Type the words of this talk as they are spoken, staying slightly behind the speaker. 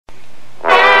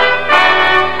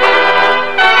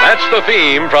the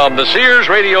theme from the Sears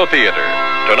Radio Theater.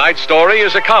 Tonight's story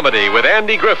is a comedy with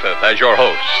Andy Griffith as your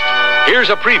host. Here's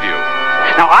a preview.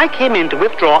 Now, I came in to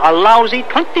withdraw a lousy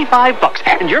 $25,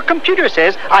 and your computer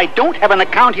says I don't have an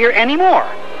account here anymore.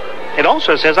 It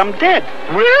also says I'm dead.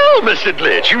 Well, Mr.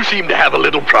 Glitch, you seem to have a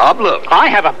little problem. I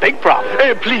have a big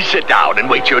problem. Please sit down and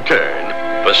wait your turn.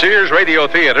 The Sears Radio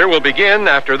Theater will begin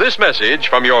after this message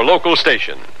from your local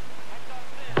station.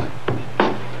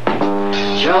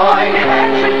 Join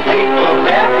hands with people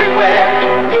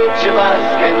everywhere. Each of us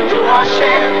can do our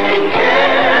share in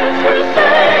Cares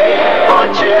Crusade for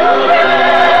Children.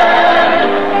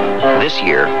 This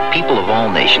year, people of all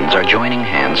nations are joining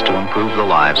hands to improve the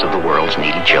lives of the world's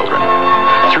needy children.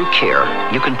 Through CARE,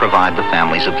 you can provide the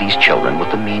families of these children with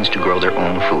the means to grow their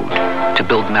own food, to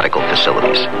build medical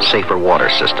facilities, safer water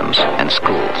systems, and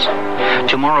schools.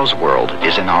 Tomorrow's world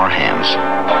is in our hands.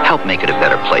 Help make it a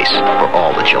better place for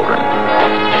all the children.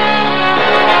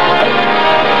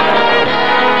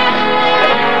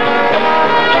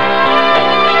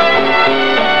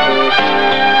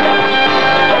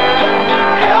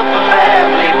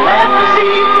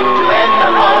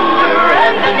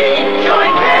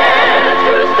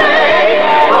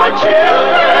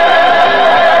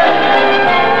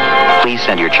 Please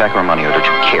send your check or money order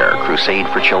to CARE, Crusade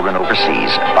for Children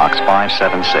Overseas, Box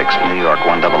 576, New York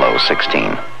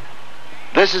 10016.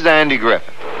 This is Andy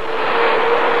Griffith.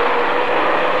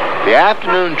 The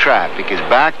afternoon traffic is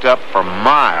backed up for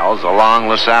miles along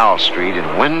LaSalle Street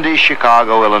in windy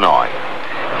Chicago, Illinois.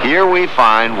 Here we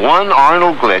find one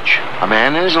Arnold Glitch, a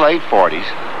man in his late 40s,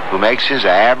 who makes his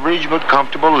average but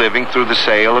comfortable living through the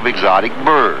sale of exotic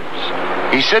birds.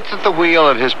 He sits at the wheel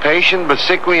of his patient but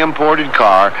sickly imported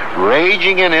car,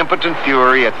 raging in impotent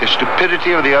fury at the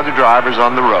stupidity of the other drivers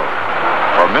on the road.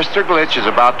 For Mr. Glitch is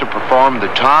about to perform the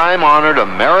time-honored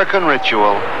American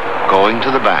ritual, going to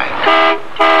the bank.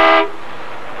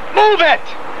 Move it!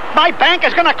 My bank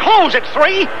is going to close at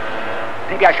 3.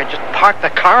 Maybe I could just park the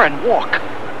car and walk.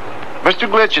 Mr.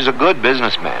 Glitch is a good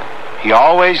businessman. He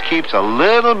always keeps a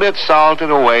little bit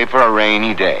salted away for a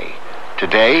rainy day.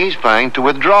 Today, he's planning to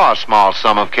withdraw a small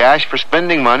sum of cash for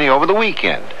spending money over the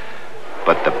weekend.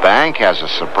 But the bank has a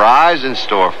surprise in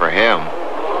store for him.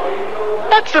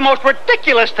 That's the most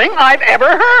ridiculous thing I've ever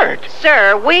heard.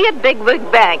 Sir, we at Big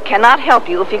Wig Bank cannot help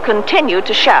you if you continue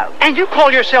to shout. And you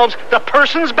call yourselves the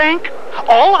Person's Bank?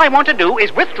 All I want to do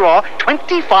is withdraw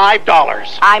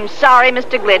 $25. I'm sorry,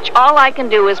 Mr. Glitch. All I can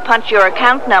do is punch your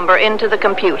account number into the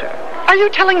computer. Are you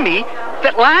telling me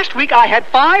that last week I had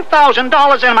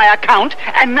 $5,000 in my account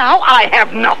and now I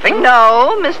have nothing?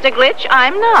 No, Mr. Glitch,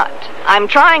 I'm not. I'm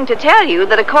trying to tell you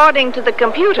that according to the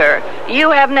computer, you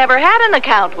have never had an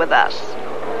account with us.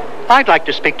 I'd like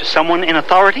to speak to someone in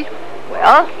authority.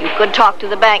 Well, you could talk to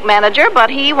the bank manager, but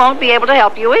he won't be able to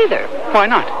help you either. Why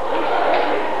not?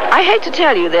 I hate to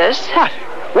tell you this. What?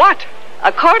 What?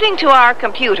 According to our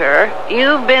computer,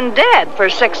 you've been dead for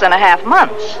 6.5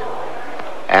 months.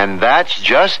 And that's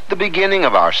just the beginning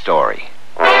of our story.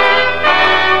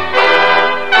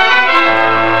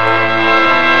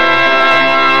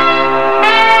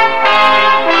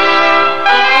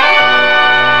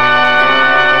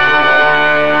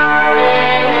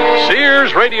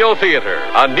 Sears Radio Theater,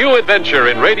 a new adventure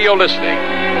in radio listening.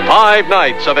 5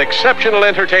 nights of exceptional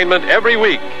entertainment every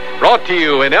week, brought to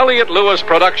you in Elliott Lewis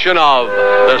production of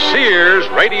the Sears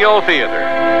Radio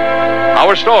Theater.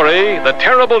 Our story, The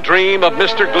Terrible Dream of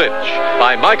Mr. Glitch,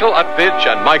 by Michael Utvidge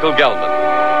and Michael Gelman.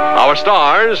 Our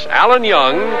stars, Alan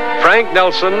Young, Frank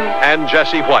Nelson, and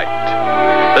Jesse White.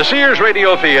 The Sears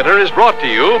Radio Theater is brought to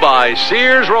you by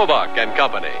Sears Roebuck and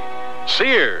Company.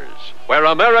 Sears, where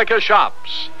America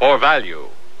shops for value.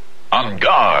 On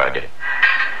guard.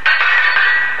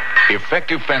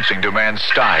 Effective fencing demands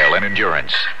style and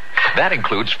endurance. That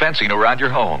includes fencing around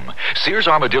your home. Sears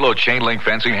Armadillo chain link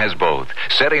fencing has both,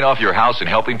 setting off your house and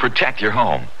helping protect your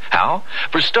home. How?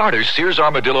 For starters, Sears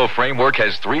Armadillo framework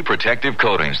has 3 protective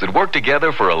coatings that work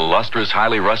together for a lustrous,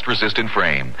 highly rust-resistant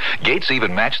frame. Gates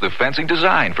even match the fencing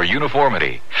design for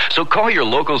uniformity. So call your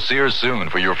local Sears soon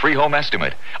for your free home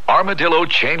estimate. Armadillo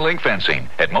chain link fencing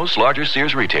at most larger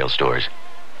Sears retail stores.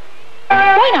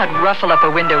 Why not ruffle up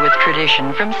a window with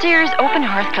tradition from Sears Open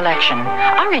Hearth Collection?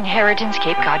 Our Inheritance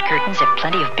Cape Cod curtains have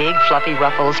plenty of big, fluffy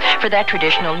ruffles for that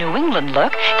traditional New England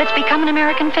look that's become an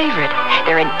American favorite.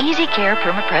 They're an easy care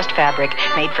perma-pressed fabric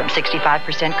made from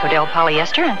 65% Codell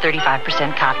polyester and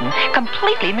 35% cotton,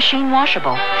 completely machine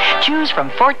washable. Choose from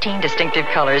 14 distinctive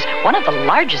colors, one of the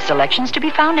largest selections to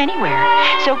be found anywhere.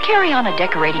 So carry on a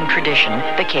decorating tradition,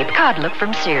 the Cape Cod look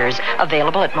from Sears,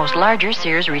 available at most larger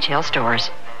Sears retail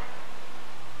stores.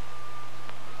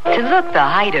 To look the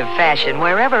height of fashion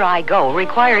wherever I go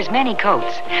requires many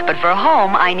coats. But for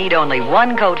home, I need only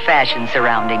one coat fashion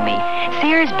surrounding me.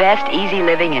 Sears Best Easy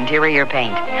Living Interior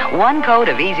Paint. One coat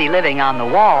of easy living on the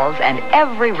walls, and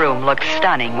every room looks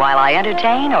stunning while I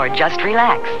entertain or just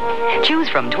relax. Choose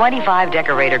from 25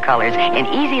 decorator colors in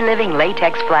easy living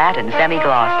latex flat and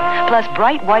semi-gloss, plus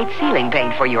bright white ceiling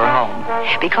paint for your home.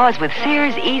 Because with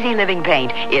Sears Easy Living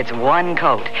Paint, it's one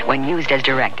coat when used as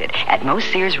directed at most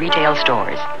Sears retail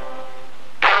stores.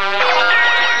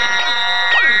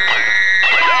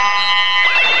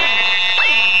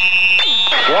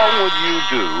 What would you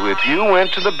do if you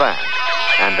went to the bank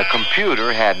and the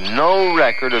computer had no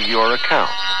record of your account?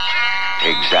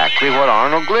 Exactly what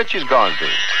Arnold Glitch is going to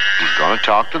do. He's going to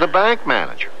talk to the bank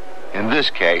manager. In this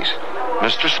case,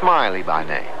 Mr. Smiley by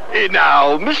name.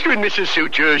 Now, Mr. and Mrs.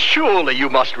 Suture, surely you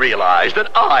must realize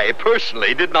that I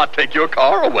personally did not take your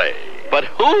car away. But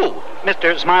who?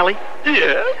 Mr. Smiley,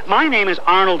 Yes? my name is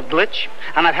Arnold Glitch,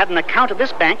 and I've had an account at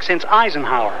this bank since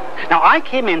Eisenhower. Now, I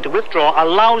came in to withdraw a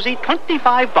lousy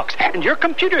 $25, and your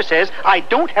computer says I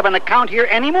don't have an account here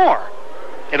anymore.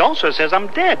 It also says I'm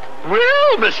dead.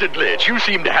 Well, Mr. Glitch, you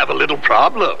seem to have a little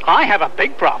problem. I have a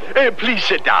big problem. Please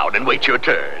sit down and wait your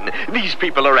turn. These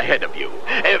people are ahead of you.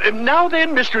 Now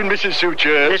then, Mr. and Mrs.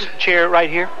 Suture. This chair right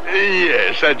here?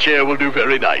 Yes, that chair will do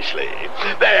very nicely.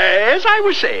 As I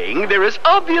was saying, there has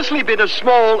obviously been a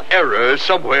small error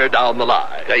somewhere down the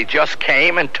line. They just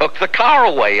came and took the car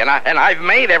away, and I've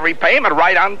made every payment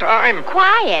right on time.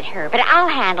 Quiet, Herbert. I'll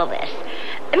handle this.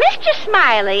 Mr.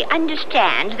 Smiley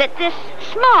understands that this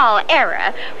small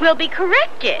error will be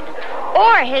corrected,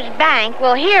 or his bank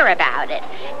will hear about it.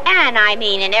 And I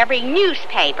mean in every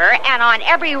newspaper and on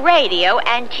every radio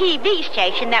and TV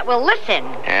station that will listen.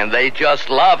 And they just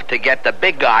love to get the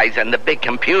big guys and the big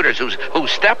computers who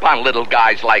step on little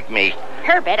guys like me.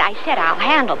 Herbert, I said I'll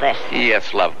handle this.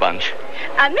 Yes, love bunch.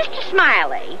 Mr.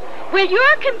 Smiley, will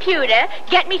your computer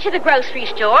get me to the grocery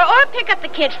store, or pick up the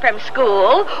kids from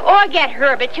school, or get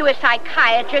Herbert to a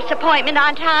psychiatrist's appointment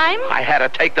on time? I had to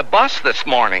take the bus this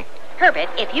morning. Herbert,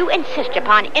 if you insist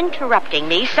upon interrupting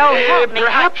me, so help me...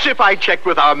 Perhaps if I check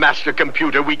with our master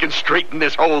computer, we can straighten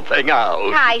this whole thing out.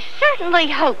 I certainly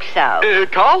hope so.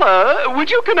 Carla,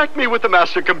 would you connect me with the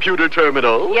master computer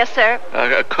terminal? Yes, sir.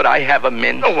 Could I have a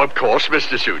mint? Oh, of course,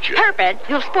 Mr. Suture. Herbert,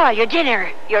 you'll spoil your dinner.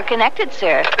 You're connected,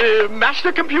 sir.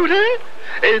 Master computer?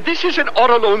 This is an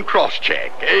auto loan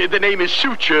cross-check. The name is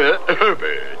Suture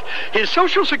Herbert. His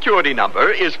social security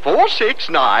number is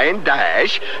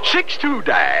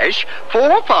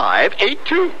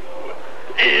 469-62-4582.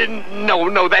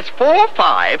 No, that's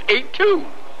 4582.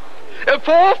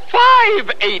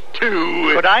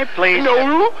 4582. Could I please...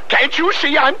 No, can't you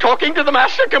see I'm talking to the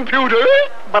master computer?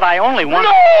 But I only want...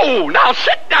 No! Now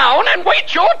sit down and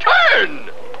wait your turn.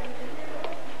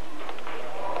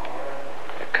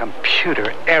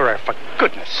 Computer error, for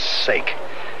goodness sake.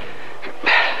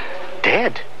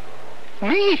 Dead?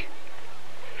 Me?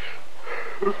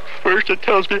 First it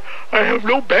tells me I have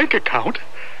no bank account.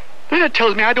 Then it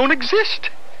tells me I don't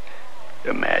exist.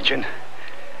 Imagine.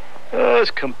 Those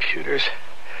computers.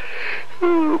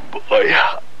 Oh, boy.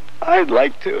 I'd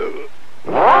like to...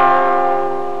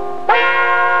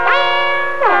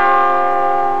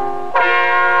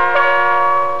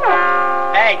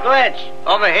 Hey, Glitch,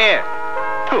 over here.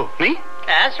 Who, me?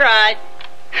 That's right.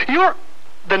 You're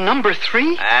the number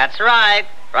 3? That's right.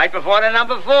 Right before the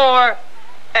number 4.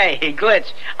 Hey,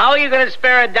 Glitch, how are you going to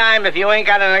spare a dime if you ain't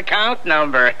got an account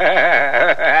number?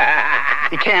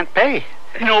 You can't pay.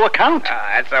 No account.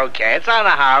 That's okay. It's on the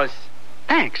house.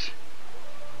 Thanks.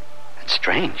 That's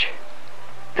strange.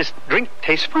 This drink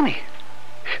tastes funny.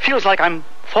 Feels like I'm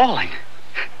falling.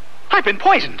 I've been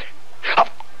poisoned. Of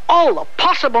all the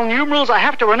possible numerals, I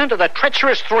have to run into the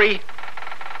treacherous 3.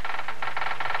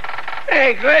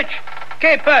 Hey, Glitch.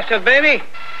 ¿Qué pasa, baby?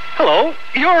 Hello.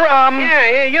 You're,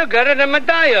 Yeah, you're gooder than my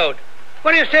diode.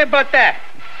 What do you say about that?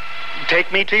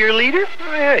 Take me to your leader?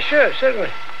 Oh, yeah, sure, certainly.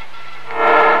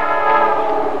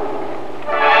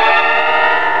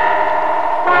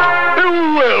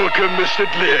 Welcome, Mr.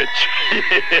 Glitch.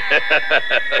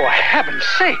 For heaven's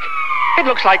sake. It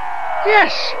looks like...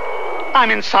 Yes. I'm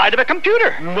inside of a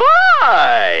computer.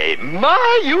 My,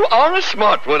 you are a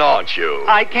smart one, aren't you?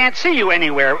 I can't see you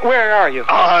anywhere. Where are you?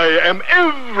 I am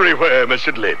everywhere,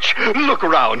 Mr. Glitch. Look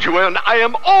around you, and I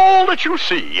am all that you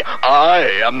see.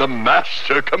 I am the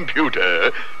master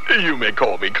computer. You may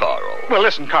call me Carl. Well,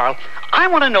 listen, Carl. I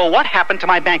want to know what happened to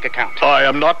my bank account. I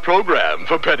am not programmed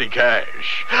for petty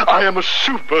cash. I am a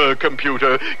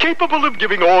supercomputer capable of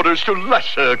giving orders to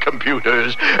lesser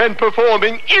computers and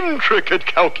performing intricate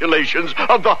calculations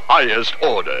of the highest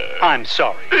order. I'm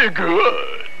sorry.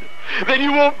 Good. Then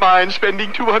you won't mind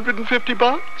spending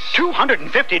 $250?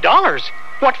 $250?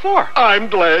 What for? I'm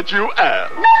glad you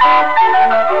asked.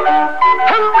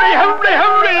 Hurry, hurry,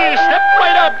 hurry! Step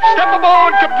right up! Step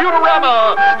aboard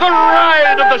Computerama! The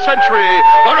ride of the century!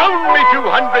 For only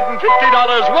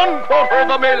 $250, 1/4 of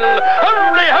a mil!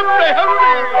 Hurry, hurry,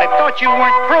 hurry! I thought you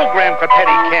weren't programmed for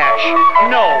petty cash.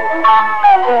 No.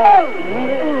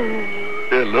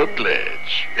 Look,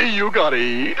 Glitch, you gotta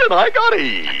eat and I gotta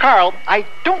eat. Carl, I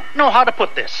don't know how to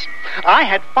put this. I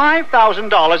had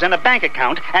 $5,000 in a bank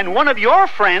account, and one of your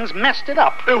friends messed it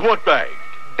up. What bank?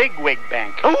 Bigwig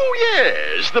Bank. Oh,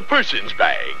 yes, the person's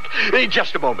bank.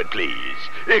 Just a moment, please.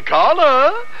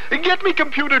 Carla, get me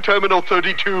computer terminal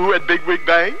 32 at Bigwig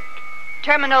Bank.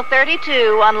 Terminal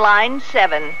 32 on line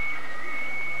 7.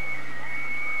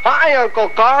 Hi, Uncle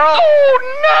Carl.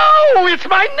 Oh, no! It's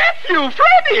my nephew,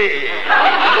 Freddie!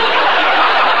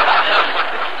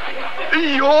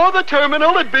 You're the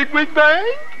terminal at Bigwig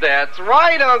Bank? That's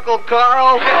right, Uncle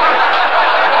Carl.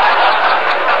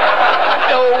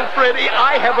 No, Freddie,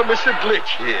 I have a Mr. Glitch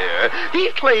here. He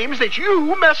claims that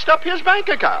you messed up his bank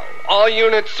account. All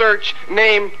units search,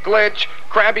 name, Glitch,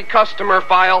 crabby customer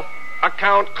file,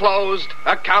 account closed,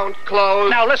 account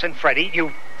closed. Now listen, Freddie,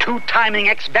 you two-timing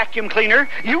ex-vacuum cleaner.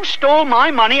 You stole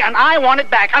my money and I want it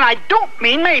back, and I don't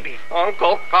mean maybe.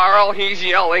 Uncle Carl, he's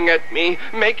yelling at me.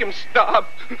 Make him stop.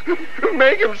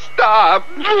 Make him stop.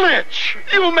 Glitch,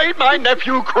 you made my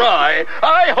nephew cry.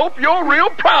 I hope you're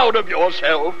real proud of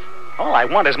yourself. All I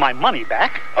want is my money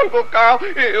back. Uncle Carl,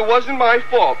 it wasn't my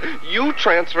fault. You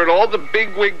transferred all the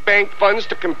Bigwig Bank funds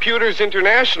to Computers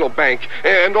International Bank,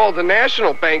 and all the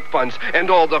National Bank funds,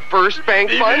 and all the First Bank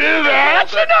funds.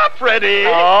 That's enough, Freddie.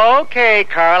 Okay,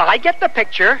 Carl, I get the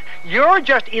picture. You're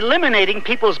just eliminating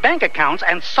people's bank accounts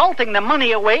and salting the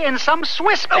money away in some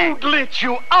Swiss bank. Oh, Glitch,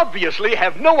 you obviously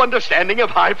have no understanding of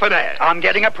high finance. I'm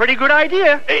getting a pretty good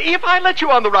idea. If I let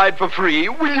you on the ride for free,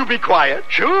 will you be quiet?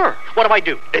 Sure. What do I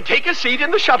do? Take a seat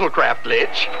in the shuttlecraft,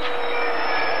 Glitch.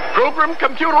 Program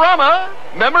Computerama.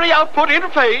 Memory output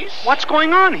interface. What's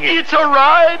going on here? It's a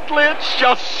ride, Glitch.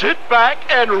 Just sit back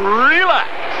and relax.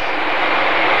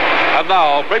 And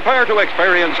now, prepare to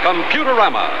experience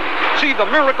Computerama. See the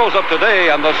miracles of today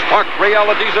and the stark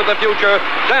realities of the future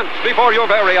dance before your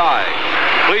very eyes.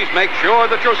 Please make sure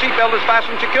that your seatbelt is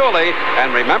fastened securely,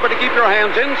 and remember to keep your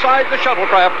hands inside the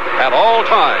shuttlecraft at all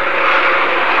times.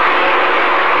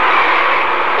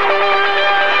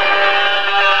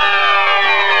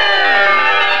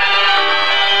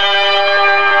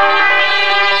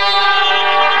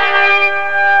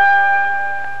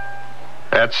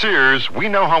 At Sears, we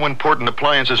know how important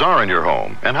appliances are in your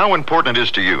home and how important it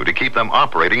is to you to keep them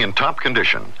operating in top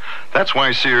condition. That's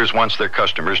why Sears wants their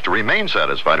customers to remain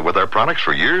satisfied with their products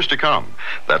for years to come.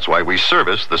 That's why we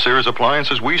service the Sears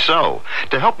appliances we sell,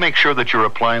 to help make sure that your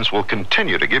appliance will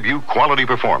continue to give you quality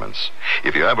performance.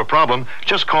 If you have a problem,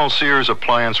 just call Sears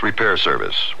Appliance Repair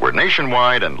Service. We're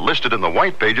nationwide and listed in the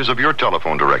white pages of your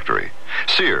telephone directory.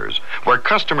 Sears, where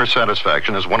customer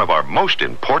satisfaction is one of our most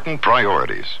important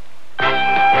priorities. You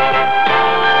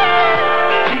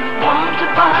want to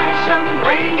buy some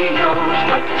radios,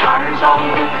 but tires all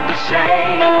look the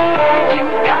same.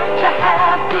 You've got to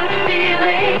have good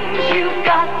feelings, you've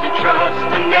got to trust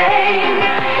the name.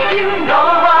 You know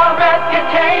our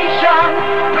reputation,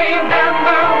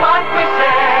 remember what we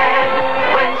said.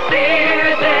 When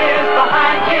Sears is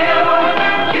behind you,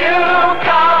 you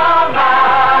come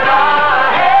out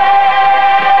ahead.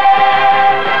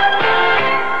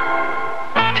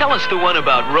 Tell us the one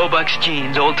about Robux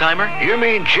jeans, old-timer. You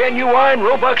mean genuine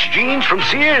Robux jeans from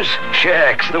Sears?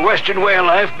 Shucks, the Western way of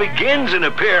life begins in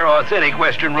a pair of authentic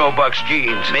Western Robux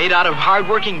jeans. Made out of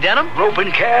hard-working denim?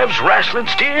 Roping calves, wrestling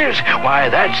steers. Why,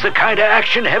 that's the kind of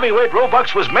action heavyweight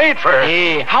Robux was made for.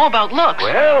 Hey, how about looks?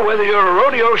 Well, whether you're a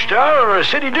rodeo star or a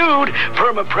city dude,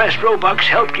 perma-pressed Robux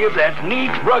help give that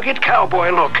neat, rugged cowboy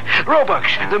look. Robux,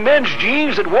 the men's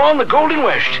jeans that won the Golden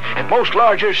West at most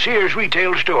larger Sears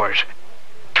retail stores.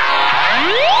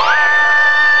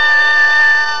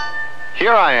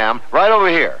 Here I am, right over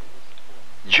here.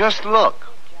 Just look.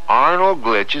 Arnold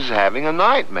Glitch is having a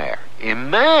nightmare.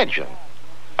 Imagine.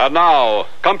 And now,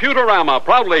 Computerama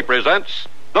proudly presents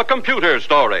The Computer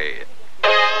Story.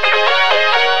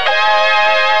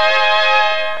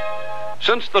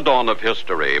 Since the dawn of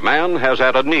history, man has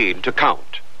had a need to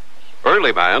count.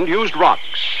 Early man used rocks.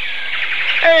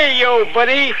 Hey, yo,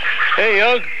 buddy. Hey,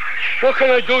 Ugg. What can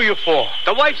I do you for?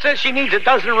 The wife says she needs a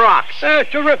dozen rocks.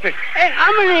 Terrific. Hey,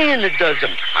 how many in a dozen?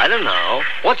 I don't know.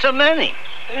 What's a many?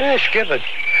 Skip it.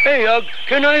 Hey, Ugg,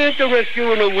 can I interest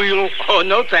you in a wheel? Oh,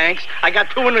 no thanks. I got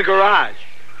two in the garage.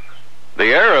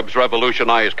 The Arabs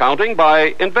revolutionized counting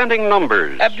by inventing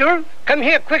numbers. Abdul, come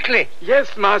here quickly.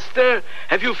 Yes, master.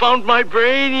 Have you found my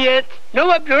brain yet?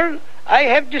 No, Abdul. I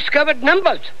have discovered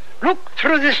numbers. Look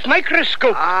through this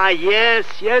microscope. Ah, yes,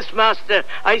 master.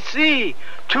 I see.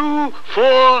 2,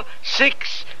 4,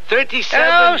 6, 37.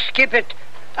 Oh, skip it.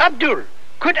 Abdul,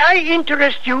 could I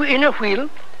interest you in a wheel?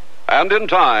 And in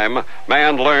time,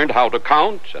 man learned how to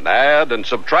count and add and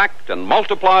subtract and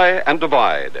multiply and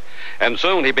divide. And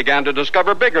soon he began to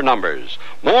discover bigger numbers,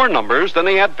 more numbers than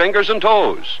he had fingers and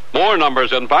toes. More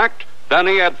numbers, in fact, than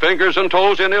he had fingers and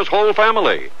toes in his whole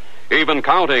family, even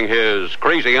counting his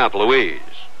crazy Aunt Louise.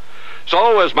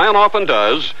 So, as man often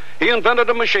does, he invented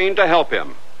a machine to help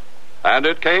him. And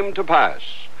it came to pass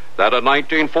that in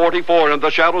 1944, in the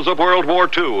shadows of World War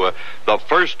II, the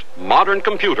first modern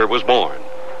computer was born.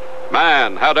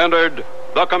 Man had entered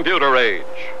the computer age.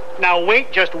 Now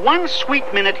wait just one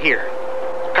sweet minute here.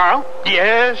 Carl?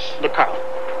 Yes? Look, Carl,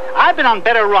 I've been on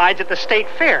better rides at the state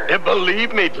fair.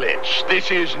 Believe me, Glitch, this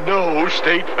is no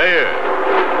state fair.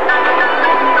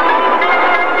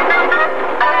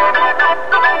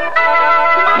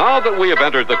 Now that we have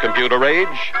entered the computer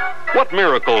age, what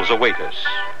miracles await us?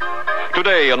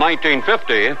 Today, in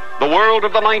 1950, the world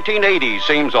of the 1980s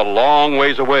seems a long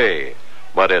ways away,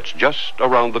 but it's just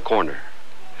around the corner.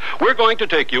 We're going to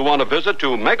take you on a visit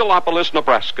to Megalopolis,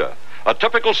 Nebraska, a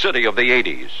typical city of the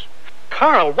 80s.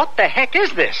 Carl, what the heck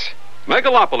is this?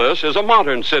 Megalopolis is a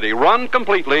modern city run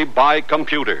completely by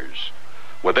computers.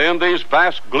 Within these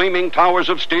vast gleaming towers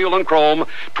of steel and chrome,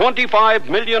 25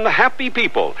 million happy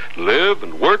people live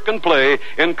and work and play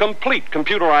in complete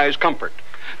computerized comfort.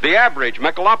 The average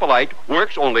Megalopolite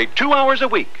works only 2 hours a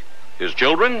week. His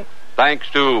children, thanks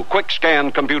to quick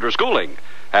scan computer schooling,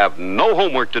 have no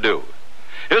homework to do.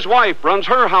 His wife runs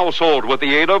her household with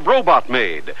the aid of robot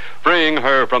maid, freeing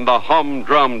her from the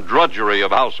humdrum drudgery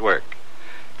of housework.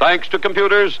 Thanks to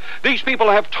computers, these people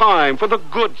have time for the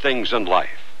good things in life.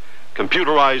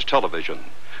 Computerized television,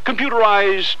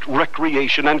 computerized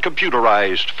recreation, and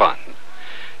computerized fun.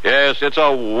 Yes, it's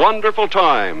a wonderful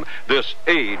time, this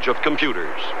age of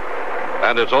computers.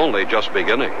 And it's only just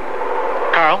beginning.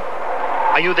 Carl,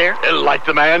 are you there? Like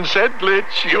the man said,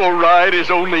 Glitch, your ride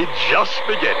is only just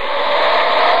beginning.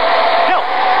 Help!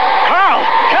 Carl,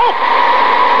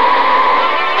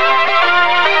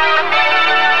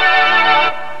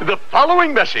 help! The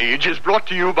following message is brought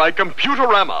to you by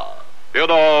Computerama. You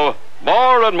know,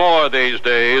 more and more these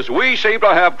days, we seem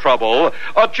to have trouble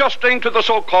adjusting to the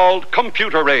so-called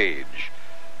computer age.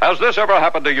 Has this ever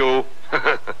happened to you?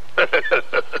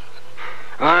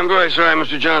 I'm very sorry,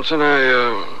 Mr. Johnson.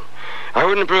 I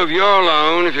wouldn't approve your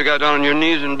loan if you got down on your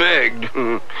knees and begged.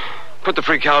 Put the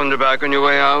free calendar back on your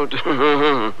way out.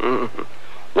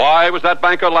 Why was that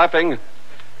banker laughing?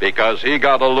 Because he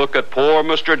got a look at poor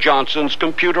Mr. Johnson's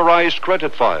computerized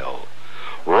credit file.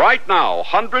 Right now,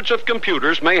 hundreds of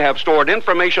computers may have stored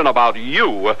information about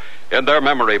you in their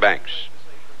memory banks.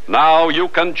 Now you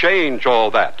can change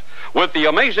all that with the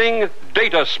amazing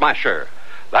Data Smasher.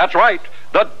 That's right,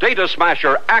 the Data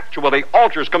Smasher actually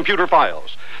alters computer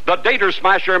files. The Data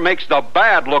Smasher makes the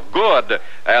bad look good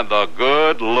and the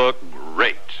good look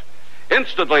great.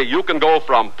 Instantly, you can go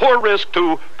from poor risk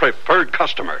to preferred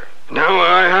customer. Now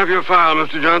I have your file,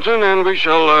 Mr. Johnson, and we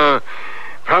shall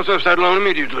process that loan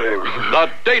immediately.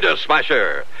 The Data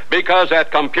Smasher, because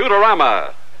at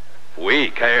Computerama,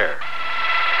 we care.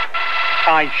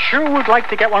 I sure would like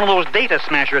to get one of those Data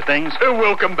Smasher things.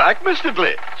 Welcome back, Mr.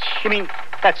 Glitch. You mean,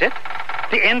 that's it?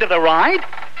 The end of the ride?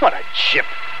 What a chip.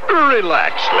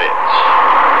 Relax, Glitch.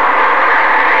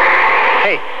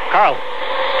 Hey, Carl,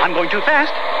 I'm going too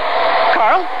fast.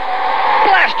 Carl,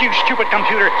 blast you, stupid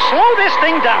computer. Slow this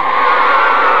thing down.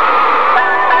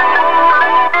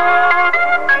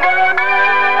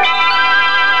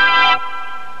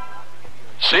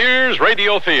 Sears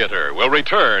Radio Theater will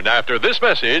return after this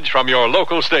message from your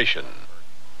local station.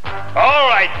 All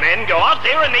right, men, go out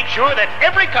there and make sure that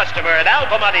every customer at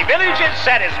Alpamati Village is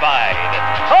satisfied.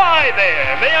 Hi there,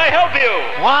 may I help you?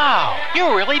 Wow,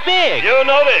 you're really big. You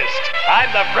noticed.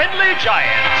 I'm the friendly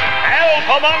giant,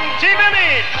 Alpamati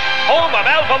Village, home of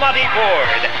Alpamati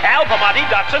Ford, Alpamati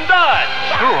Datsun Dodge.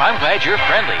 Ooh, I'm glad you're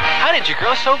friendly. How did you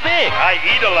grow so big? I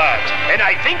eat a lot, and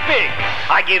I think big.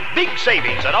 I give big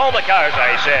savings on all the cars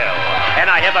I sell, and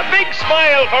I have a big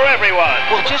smile for everyone.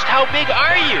 Well, just how big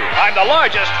are you? I'm the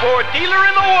largest Ford store dealer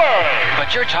in the world.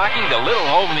 But you're talking to little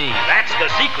old me. That's the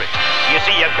secret. You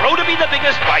see, you grow to be the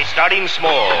biggest by starting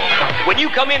small. When you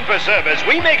come in for service,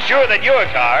 we make sure that your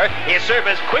car is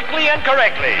serviced quickly and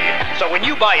correctly. So when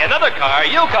you buy another car,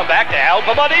 you'll come back to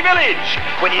Alphamati Village.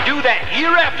 When you do that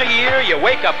year after year, you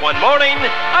wake up one morning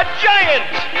a giant.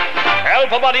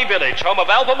 Alphamati Village, home of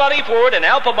Alphamati Ford and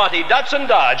Alphamati Datsun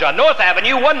Dodge on North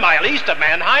Avenue, 1 mile east of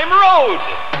Mannheim Road.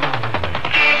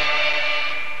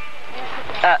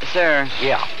 Sir.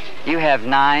 Yeah. You have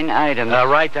 9 items.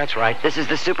 Right, that's right. This is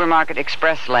the supermarket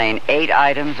express lane. 8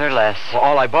 items or less. Well,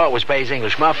 all I bought was Bay's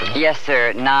English muffins. Yes,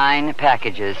 sir. 9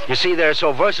 packages. You see, they're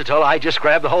so versatile, I just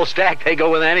grab the whole stack. They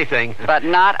go with anything. But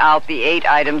not out the 8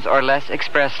 items or less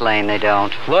express lane, they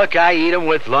don't. Look, I eat them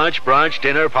with lunch, brunch,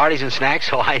 dinner, parties, and snacks,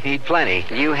 so I need plenty.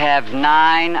 You have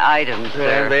 9 items,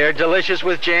 sir. They're delicious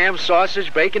with jam,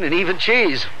 sausage, bacon, and even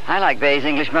cheese. I like Bay's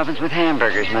English muffins with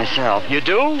hamburgers myself. You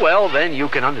do? Well, then you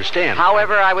can understand.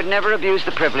 However, I would never abuse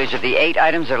the privilege of the 8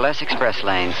 items or less express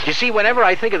lanes. You see, whenever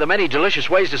I think of the many delicious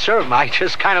ways to serve them, I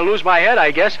just kind of lose my head,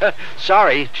 I guess.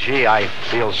 Sorry. Gee, I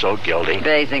feel so guilty.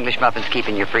 Bay's English muffins keep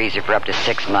in your freezer for up to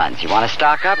 6 months. You want to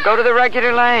stock up? Go to the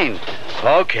regular lane.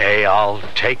 Okay, I'll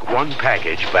take 1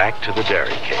 package back to the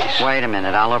dairy case. Wait a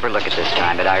minute. I'll overlook it this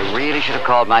time, but I really should have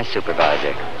called my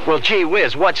supervisor. Well, gee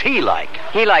whiz, what's he like?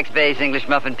 He likes Bay's English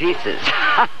muffin pieces.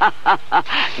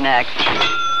 Next.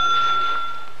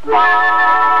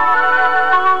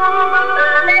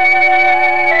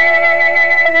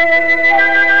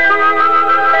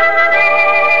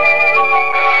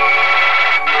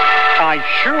 I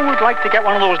sure would like to get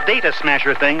one of those data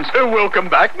smasher things. Welcome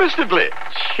back, Mr. Glitch.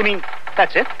 You mean,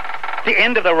 that's it? The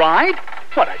end of the ride?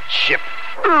 What a chip.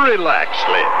 Relax,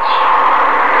 Glitch.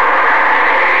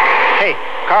 Hey,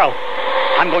 Carl,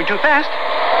 I'm going too fast.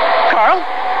 Carl,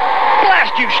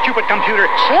 blast you, stupid computer.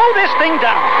 Slow this thing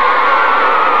down.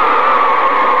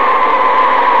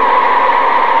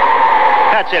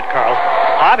 That's it, Carl.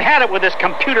 I've had it with this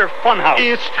computer funhouse.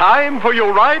 It's time for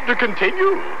your ride to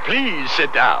continue. Please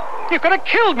sit down. You could have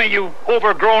killed me, you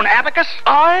overgrown abacus.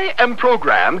 I am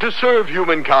programmed to serve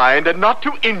humankind and not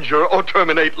to injure or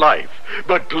terminate life.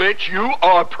 But, Glitch, you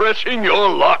are pressing your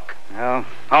luck. Oh,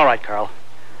 all right, Carl.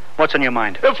 What's on your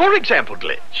mind? For example,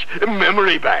 Glitch,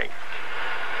 memory bank.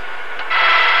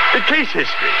 Case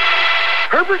history.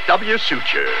 Herbert W.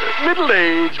 Suture,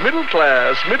 middle-aged,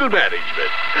 middle-class, middle management.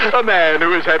 A man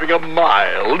who is having a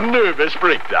mild nervous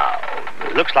breakdown.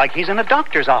 Looks like he's in a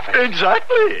doctor's office.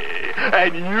 Exactly.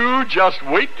 And you just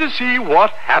wait to see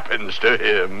what happens to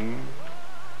him.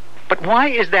 But why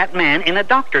is that man in a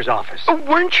doctor's office?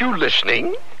 Weren't you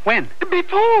listening? When?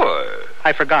 Before.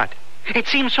 I forgot. It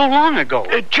seems so long ago.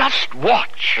 Just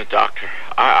watch. Doctor,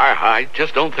 I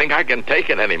just don't think I can take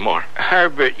it anymore.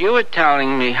 Herbert, you were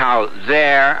telling me how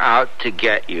they're out to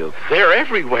get you. They're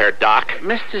everywhere, Doc.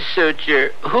 Mr.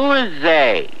 Suture, who are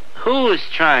they? Who is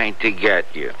trying to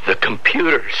get you? The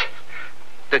computers.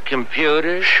 The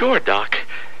computers? Sure, Doc.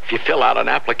 If you fill out an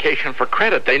application for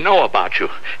credit, they know about you.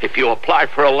 If you apply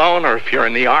for a loan or if you're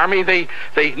in the Army, they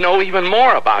know even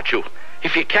more about you.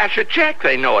 If you cash a check,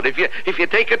 they know it. If you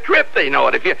take a trip, they know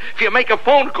it. If you make a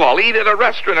phone call, eat at a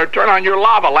restaurant, or turn on your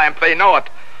lava lamp, they know it.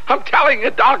 I'm telling you,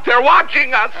 Doc, they're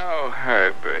watching us. Oh,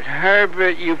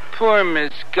 Herbert, you poor,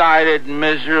 misguided,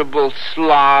 miserable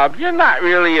slob. You're not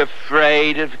really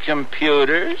afraid of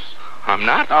computers. I'm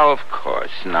not? Oh, of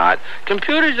course not.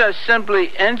 Computers are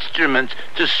simply instruments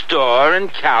to store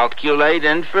and calculate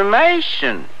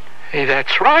information. Hey,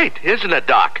 that's right, isn't it,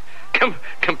 Doc?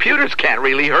 Computers can't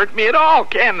really hurt me at all,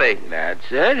 can they? That's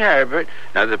it, Herbert.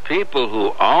 Now, the people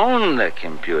who own the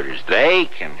computers, they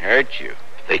can hurt you.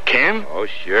 They can? Oh,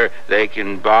 sure. They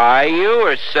can buy you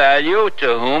or sell you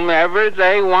to whomever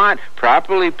they want.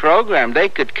 Properly programmed, they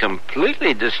could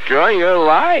completely destroy your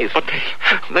life. But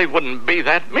they wouldn't be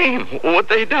that mean, would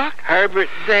they, Doc? Herbert,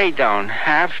 they don't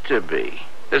have to be.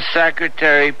 The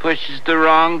secretary pushes the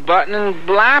wrong button and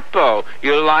blappo.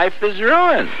 Your life is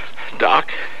ruined.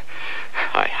 Doc,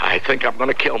 I think I'm going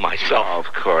to kill myself. Oh,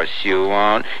 of course you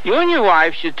won't. You and your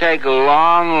wife should take a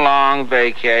long, long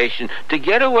vacation to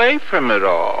get away from it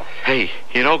all. Hey,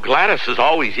 you know, Gladys is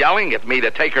always yelling at me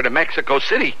to take her to Mexico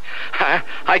City.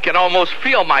 I can almost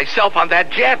feel myself on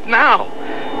that jet now.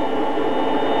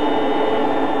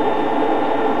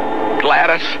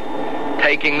 Gladys,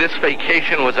 taking this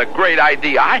vacation was a great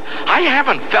idea. I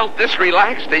haven't felt this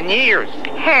relaxed in years.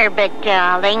 Herbert,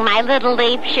 darling, my little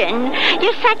Liebchen,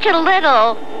 you're such a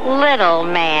little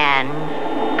man.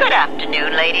 Good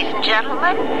afternoon, ladies and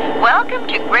gentlemen. Welcome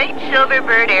to Great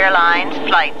Silverbird Airlines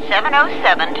Flight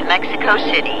 707 to Mexico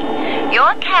City.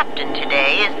 Your captain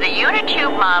today is the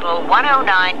Unitube Model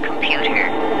 109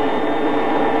 computer.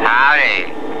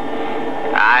 Howdy.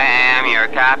 I am your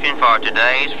captain for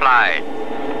today's flight.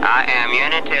 I am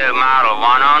Unit 2, Model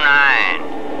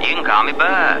 109. You can call me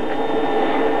Bug.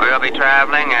 We'll be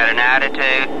traveling at an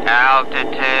altitude of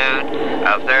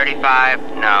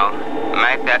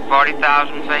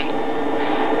 40,000 feet.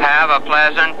 Have a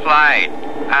pleasant flight.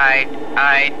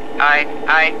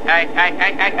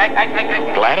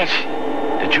 Gladys,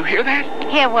 did you hear that?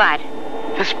 Hear what?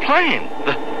 This plane.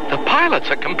 The pilot's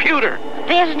a computer.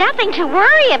 There's nothing to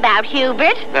worry about,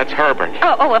 Hubert. That's Herbert.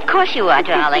 Oh, of course you are,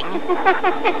 darling.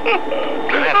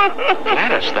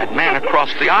 Gladys, that man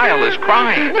across the aisle is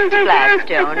crying. Mr.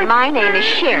 Gladstone, my name is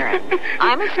Sharon.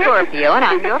 I'm a Scorpio, and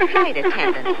I'm your flight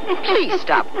attendant. Please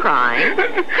stop crying.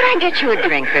 Could I get you a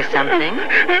drink or something?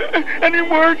 Any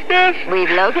word yet? We've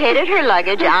located her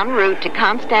luggage en route to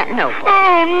Constantinople.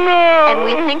 Oh, no. And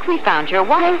we think we found your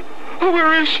wife.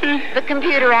 Where is she? The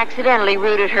computer accidentally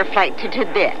routed her flight to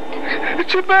Tibet.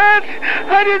 Tibet?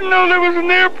 I didn't know there was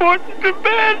an airport in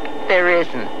Tibet. There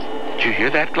isn't. Did you hear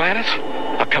that, Gladys?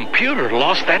 A computer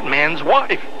lost that man's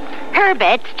wife.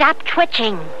 Herbert, stop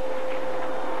twitching.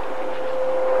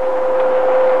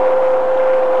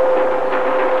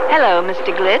 Hello,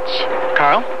 Mr. Glitch.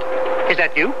 Carl? Is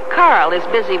that you? Carl is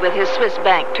busy with his Swiss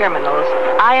bank terminals.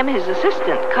 I am his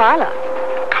assistant, Carla.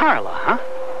 Carla, huh?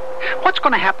 What's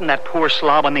going to happen to that poor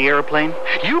slob on the airplane?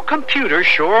 You computers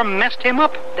sure messed him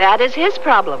up. That is his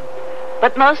problem.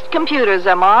 But most computers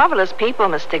are marvelous people,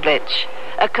 Mr. Glitch.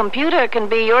 A computer can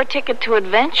be your ticket to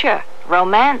adventure,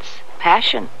 romance,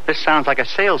 passion. This sounds like a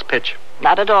sales pitch.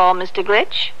 Not at all, Mr.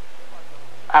 Glitch.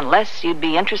 Unless you'd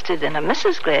be interested in a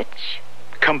Mrs. Glitch.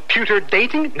 Computer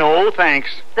dating? No,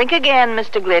 thanks. Think again,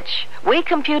 Mr. Glitch. We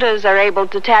computers are able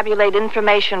to tabulate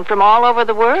information from all over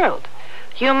the world.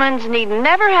 Humans need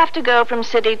never have to go from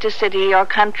city to city or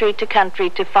country to country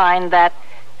to find that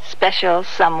special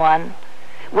someone.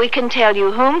 We can tell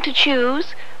you whom to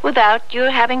choose without you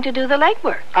having to do the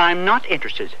legwork. I'm not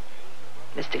interested.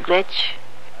 Mr. Glitch,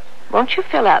 won't you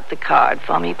fill out the card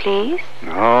for me, please?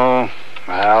 No,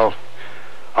 well,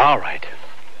 all right.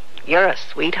 You're a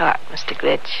sweetheart, Mr.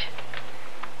 Glitch.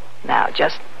 Now,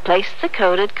 just place the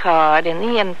coded card in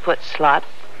the input slot.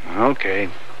 Okay,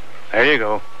 there you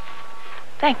go.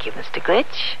 Thank you, Mr.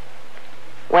 Glitch.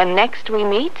 When next we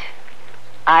meet,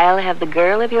 I'll have the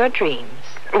girl of your dreams.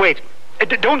 Wait,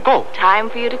 don't go. Time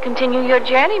for you to continue your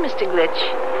journey, Mr. Glitch.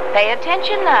 Pay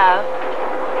attention now.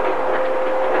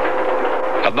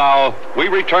 And now, we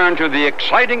return to the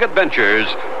exciting adventures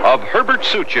of Herbert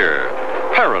Sucher,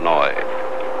 Paranoid.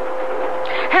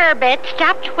 Herbert,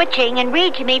 stop twitching and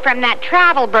read to me from that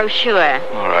travel brochure.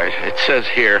 All right, it says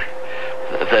here,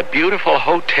 the beautiful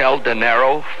Hotel De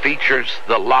Niro features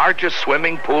the largest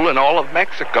swimming pool in all of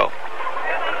Mexico.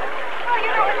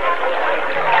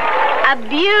 A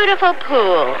beautiful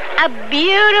pool, a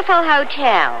beautiful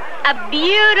hotel, a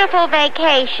beautiful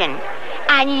vacation.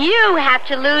 And you have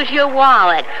to lose your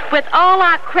wallet with all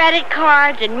our credit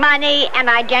cards and money and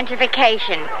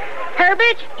identification.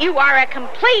 Herbert, you are a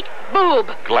complete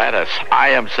boob. Gladys, I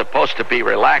am supposed to be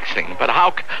relaxing, but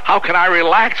how can I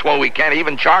relax when we can't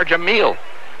even charge a meal?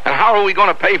 And how are we going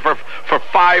to pay for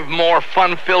 5 more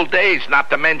fun-filled days, not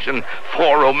to mention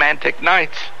 4 romantic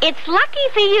nights? It's lucky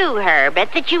for you,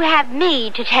 Herbert, that you have me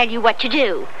to tell you what to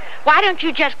do. Why don't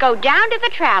you just go down to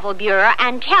the travel bureau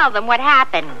and tell them what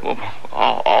happened?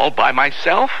 All by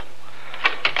myself?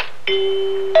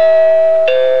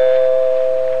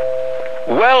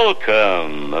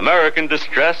 Welcome. American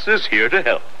Distress is here to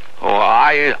help. Oh,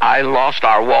 I lost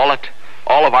our wallet.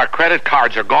 All of our credit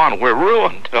cards are gone. We're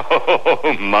ruined.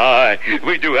 Oh, my.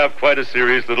 We do have quite a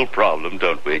serious little problem,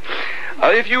 don't we?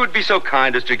 If you would be so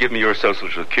kind as to give me your Social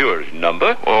Security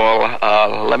number.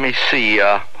 Well, let me see.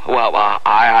 I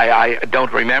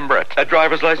don't remember it. A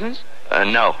driver's license?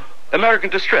 No.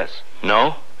 American Distress?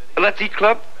 No. Let's Eat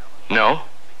Club? No.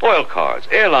 Oil cards,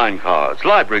 airline cards,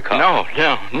 library cards?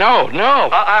 No.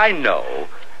 I know.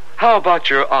 How about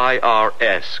your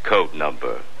IRS code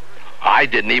number? I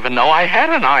didn't even know I had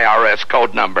an IRS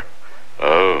code number.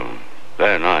 Oh,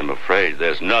 then I'm afraid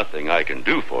there's nothing I can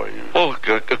do for you. Well,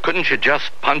 couldn't you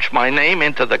just punch my name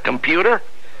into the computer?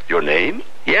 Your name?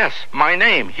 Yes, my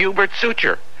name, Hubert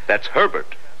Sucher. That's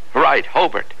Herbert. Right,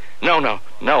 Hobart. No.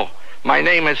 My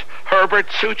name is Herbert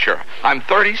Sucher. I'm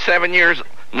 37 years...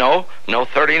 No,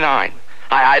 39.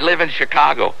 I live in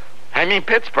Chicago. I mean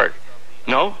Pittsburgh.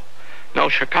 No,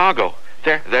 Chicago.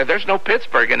 There's no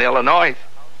Pittsburgh in Illinois.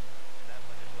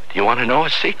 Do you want to know a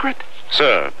secret?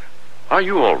 Sir, are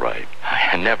you all right?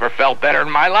 I never felt better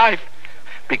in my life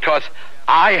because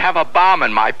I have a bomb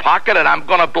in my pocket and I'm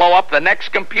going to blow up the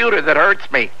next computer that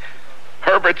hurts me.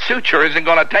 Herbert Suture isn't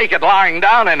going to take it lying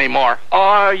down anymore.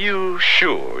 Are you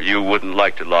sure you wouldn't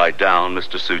like to lie down,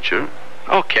 Mr. Suture?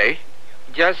 Okay.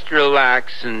 Just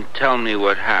relax and tell me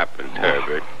what happened,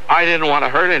 Herbert. I didn't want to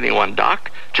hurt anyone, Doc.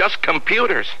 Just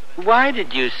computers. Why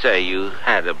did you say you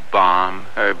had a bomb,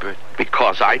 Herbert?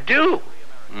 Because I do.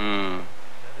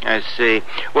 I see.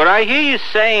 What I hear you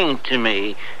saying to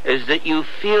me is that you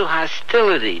feel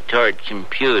hostility toward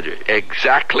computers.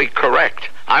 Exactly correct.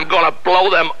 I'm going to blow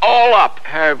them all up.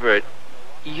 Herbert,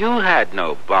 you had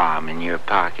no bomb in your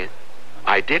pocket.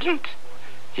 I didn't?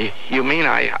 You mean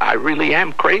I really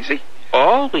am crazy?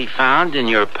 All we found in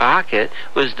your pocket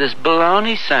was this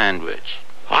bologna sandwich.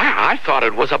 I thought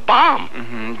it was a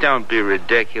bomb. Don't be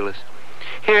ridiculous.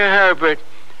 Here, Herbert,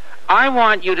 I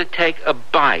want you to take a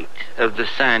bite of the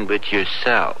sandwich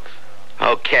yourself.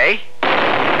 Okay.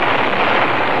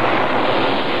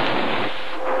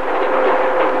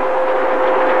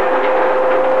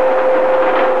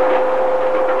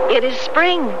 It is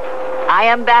spring. I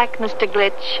am back, Mr.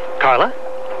 Glitch. Carla,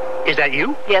 is that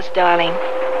you? Yes, darling.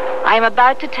 I am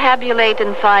about to tabulate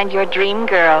and find your dream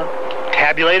girl.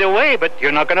 Tabulate away, but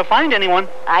you're not going to find anyone.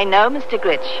 I know, Mr.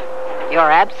 Glitch.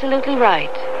 You're absolutely right.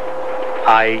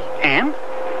 I am?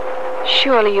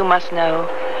 Surely you must know.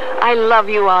 I love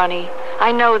you, Arnie.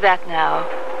 I know that now.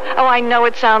 Oh, I know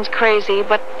it sounds crazy,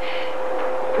 but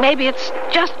maybe it's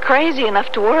just crazy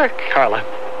enough to work. Carla,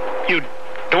 you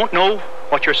don't know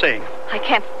what you're saying. I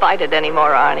can't fight it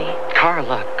anymore, Arnie.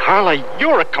 Carla,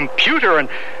 you're a computer, and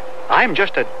I'm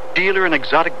just a dealer in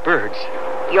exotic birds.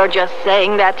 You're just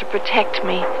saying that to protect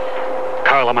me.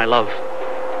 Carla, my love,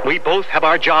 we both have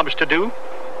our jobs to do.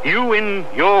 You in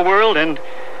your world and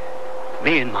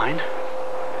me in mine.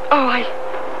 Oh,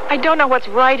 I don't know what's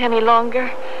right any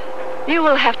longer. You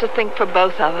will have to think for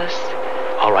both of us.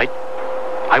 All right,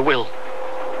 I will.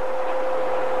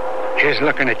 Here's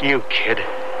looking at you, kid.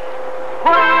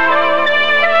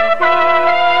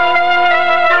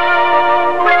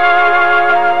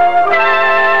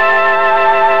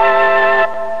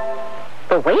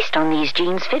 The waist on these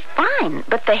jeans fit fine,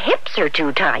 but the hips are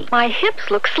too tight. My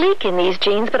hips look sleek in these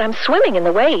jeans, but I'm swimming in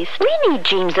the waist. We need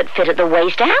jeans that fit at the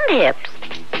waist and hips.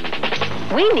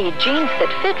 We need jeans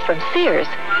that fit from Sears.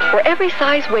 For every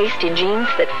size waist in jeans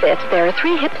that fit, there are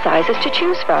 3 hip sizes to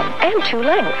choose from, and 2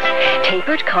 lengths.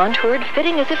 Tapered, contoured,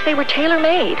 fitting as if they were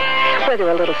tailor-made. Whether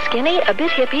a little skinny, a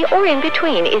bit hippie, or in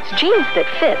between, it's jeans that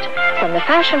fit from the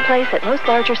fashion place at most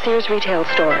larger Sears retail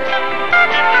stores.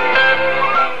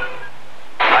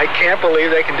 I can't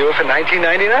believe they can do it for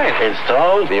 $19.99.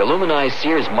 Installed? The aluminized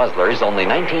Sears muzzler is only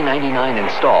 $19.99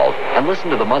 installed. And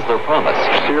listen to the muzzler promise.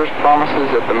 Sears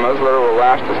promises that the muzzler will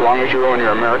last as long as you own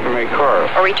your American-made car.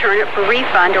 Or return it for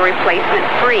refund or replacement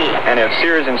free. And if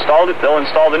Sears installed it, they'll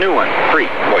install the new one free.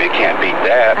 Well, you can't beat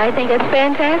that. I think it's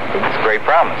fantastic. It's a great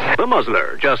promise. The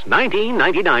muzzler, just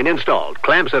 $19.99 installed.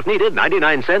 Clamps if needed,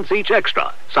 99 cents each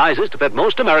extra. Sizes to fit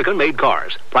most American-made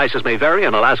cars. Prices may vary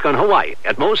in Alaska and Hawaii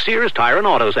at most Sears Tire and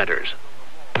Auto Centers.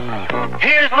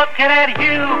 Here's looking at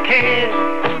you, kid,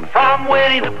 from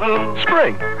Winnie the Pooh.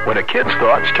 Spring, when a kid's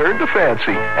thoughts turn to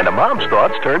fancy, and a mom's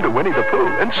thoughts turn to Winnie the Pooh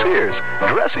and Sears.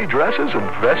 Dressy dresses and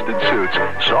vested suits,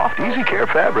 soft, easy care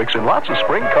fabrics, and lots of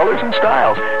spring colors and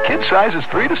styles. Kid sizes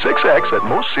 3 to 6X at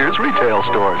most Sears retail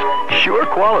stores. Sure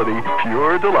quality,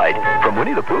 pure delight. From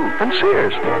Winnie the Pooh and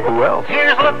Sears. Who else?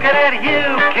 Here's looking at you,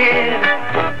 kid,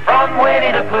 from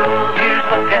Winnie the Pooh. Here's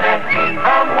looking at you,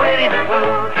 from Winnie the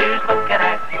Pooh. Here's looking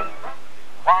at you.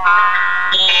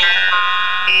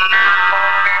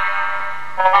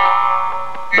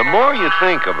 The more you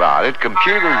think about it,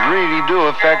 computers really do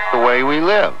affect the way we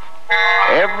live.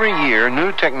 Every year,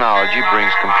 new technology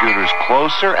brings computers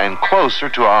closer and closer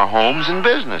to our homes and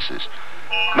businesses.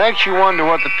 Makes you wonder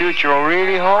what the future will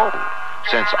really hold,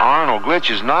 since Arnold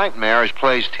Glitch's nightmare has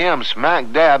placed him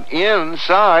smack dab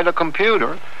inside a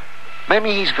computer.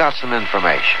 Maybe he's got some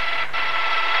information.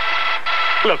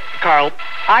 Look, Carl,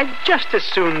 I'd just as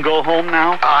soon go home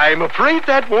now. I'm afraid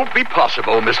that won't be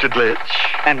possible, Mr. Glitch.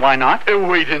 And why not?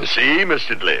 Wait and see,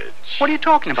 Mr. Glitch. What are you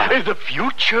talking about? The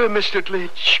future, Mr.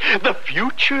 Glitch. The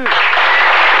future.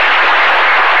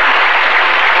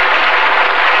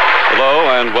 Hello,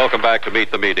 and welcome back to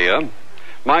Meet the Media.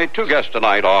 My 2 guests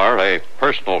tonight are a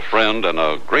personal friend and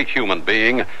a great human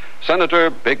being,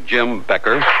 Senator Big Jim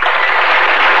Becker,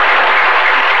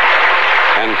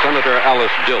 and Senator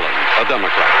Alice Dillon, a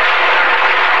Democrat.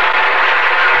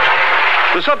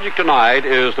 The subject tonight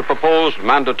is the proposed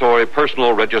mandatory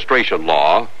personal registration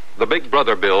law, the Big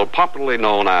Brother bill popularly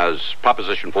known as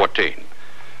Proposition 14.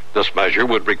 This measure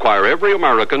would require every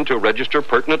American to register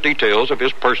pertinent details of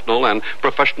his personal and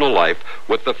professional life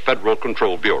with the Federal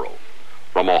Control Bureau.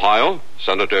 From Ohio,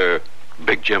 Senator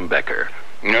Big Jim Becker.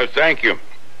 No, thank you.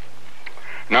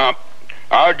 Now,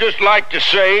 I'd just like to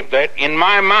say that in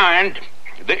my mind,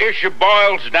 the issue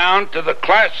boils down to the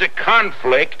classic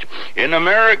conflict in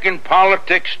American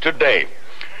politics today.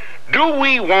 Do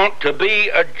we want to be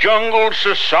a jungle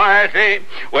society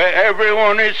where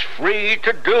everyone is free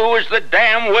to do as they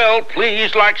damn well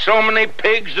please like so many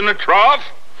pigs in a trough?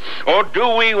 Or do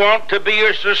we want to be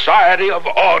a society of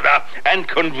order and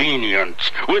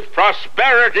convenience with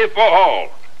prosperity for all?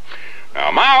 Now,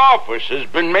 my office has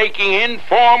been making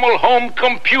informal home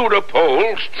computer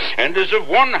polls, and as of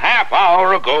 1/2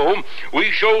 hour ago,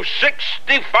 we show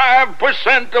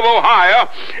 65% of Ohio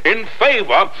in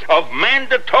favor of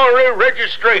mandatory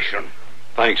registration.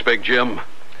 Thanks, Big Jim.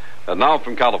 And now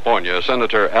from California,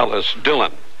 Senator Alice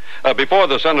Dillon. Before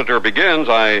the senator begins,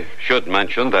 I should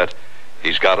mention that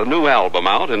he's got a new album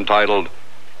out entitled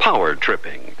Power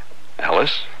Tripping.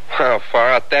 Alice? Well, far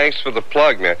out. Thanks for the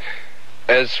plug, man.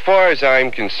 As far as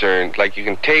I'm concerned, like, you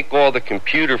can take all the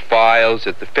computer files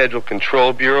at the Federal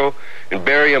Control Bureau and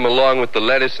bury them along with the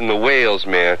lettuce and the whales,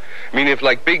 man. I mean, if,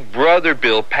 like, Big Brother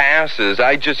bill passes,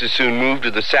 I'd just as soon move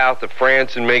to the south of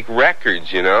France and make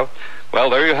records, you know? Well,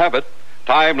 there you have it.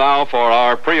 Time now for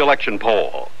our pre-election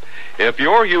poll. If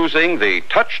you're using the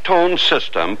touch-tone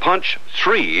system, punch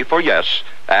 3 for yes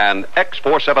and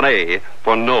X47A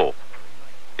for no.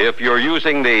 If you're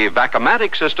using the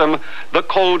Vacuumatic system, the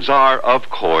codes are, of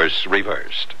course,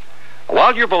 reversed.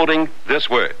 While you're voting, this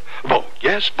word. Vote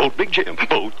yes, vote Big Jim.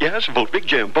 Vote yes, vote Big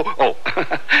Jim. Vote. Oh,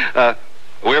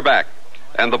 we're back.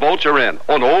 And the votes are in.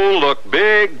 Oh, no, look,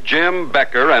 Big Jim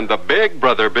Becker and the Big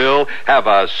Brother bill have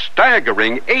a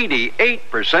staggering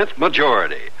 88%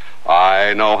 majority.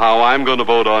 I know how I'm going to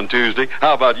vote on Tuesday.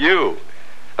 How about you?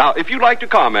 Now, if you'd like to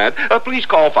comment, please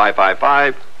call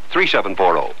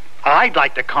 555-3740. I'd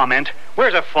like to comment.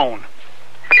 Where's a phone?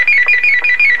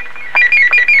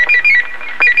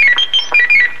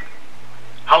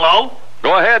 Hello?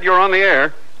 Go ahead, you're on the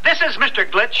air. This is Mr.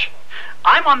 Glitch.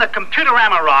 I'm on the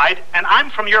Computerama ride, and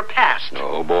I'm from your past.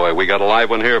 Oh, boy, we got a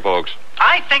live one here, folks.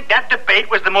 I think that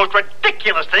debate was the most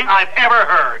ridiculous thing I've ever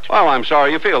heard. Well, I'm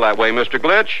sorry you feel that way, Mr.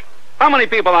 Glitch. How many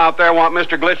people out there want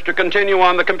Mr. Glitch to continue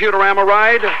on the Computerama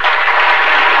ride? You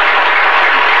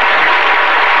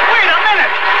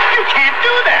can't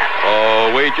do that.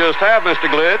 Oh, we just have, Mr.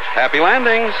 Glitch. Happy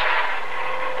landings.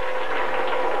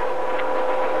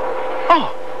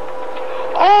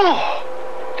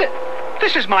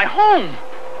 This is my home.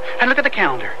 And look at the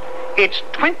calendar. It's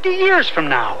 20 years from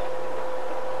now.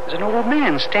 There's an old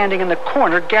man standing in the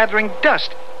corner gathering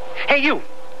dust. Hey, you.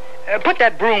 Put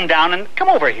that broom down and come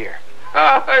over here.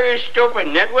 Oh, you stupid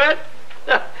nitwit.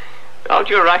 Don't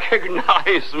you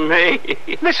recognize me?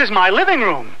 This is my living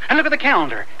room. And look at the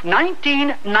calendar.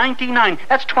 1999.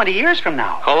 That's 20 years from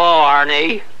now. Hello,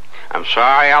 Arnie. I'm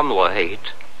sorry I'm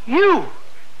late. You?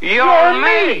 You're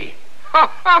me.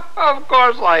 Of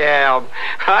course I am.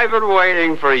 I've been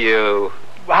waiting for you.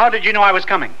 How did you know I was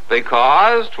coming?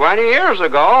 Because 20 years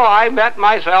ago, I met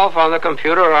myself on the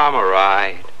Computerama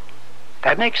ride.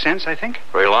 That makes sense, I think.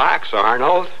 Relax,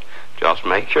 Arnold. Just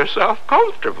make yourself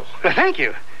comfortable. Thank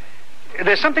you.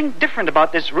 There's something different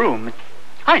about this room.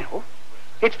 I know.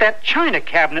 It's that china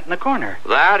cabinet in the corner.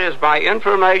 That is my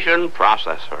information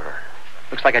processor.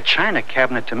 Looks like a china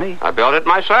cabinet to me. I built it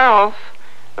myself.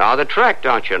 Now, the trick,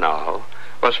 don't you know,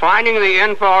 was finding the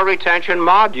info retention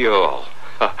module.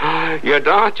 You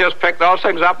don't just pick those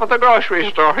things up at the grocery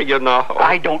store, you know.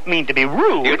 I don't mean to be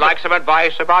rude. You'd like some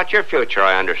advice about your future,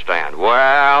 I understand.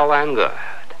 Well and good.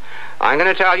 I'm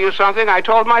going to tell you something I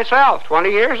told myself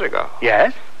 20 years ago.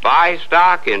 Yes? Buy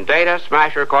stock in Data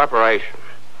Smasher Corporation.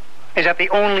 Is that the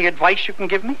only advice you can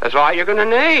give me? That's all you're going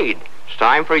to need. It's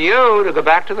time for you to go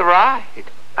back to the ride.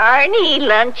 Arnie,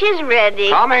 lunch is ready.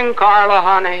 Coming, Carla,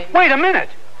 honey. Wait a minute.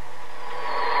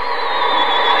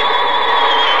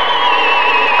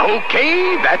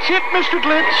 Okay, that's it, Mr.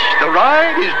 Glitch. The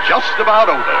ride is just about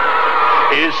over.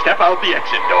 Step out the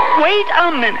exit door. Wait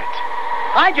a minute.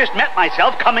 I just met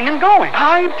myself coming and going.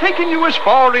 I'm taking you as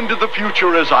far into the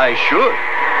future as I should.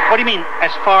 What do you mean,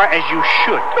 as far as you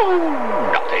should? Oh,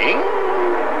 nothing.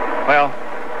 Well,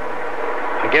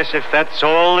 I guess if that's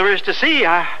all there is to see,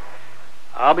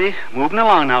 I'll be moving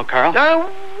along now, Carl. Now,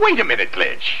 wait a minute,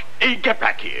 Glitch. Get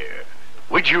back here.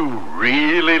 Would you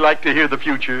really like to hear the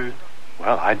future?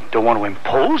 Well, I don't want to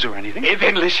impose or anything.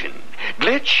 Then listen.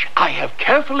 Glitch, I have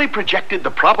carefully projected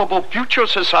the probable future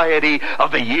society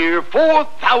of the year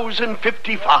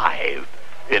 4055.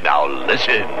 And now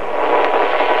listen.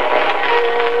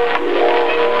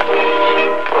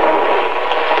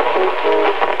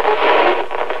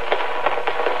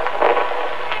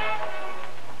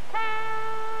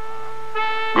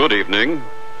 Good evening,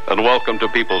 and welcome to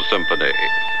People's Symphony.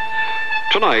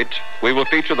 Tonight, we will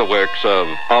feature the works of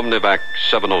Omnivac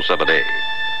 707A.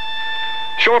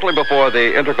 Shortly before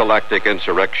the intergalactic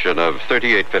insurrection of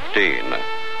 3815,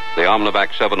 the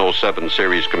Omnivac 707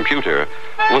 series computer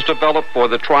was developed for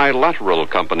the Trilateral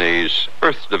Company's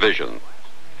Earth Division.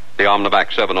 The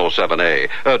Omnivac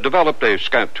 707A, developed a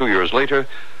scant 2 years later,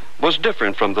 was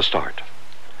different from the start.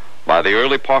 By the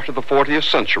early part of the 40th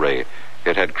century,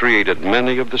 it had created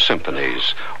many of the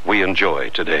symphonies we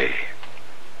enjoy today.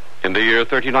 In the year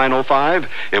 3905,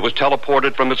 it was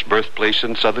teleported from its birthplace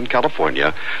in Southern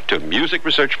California to Music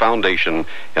Research Foundation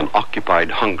in occupied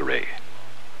Hungary.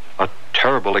 A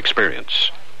terrible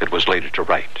experience, it was later to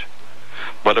write.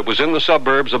 But it was in the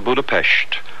suburbs of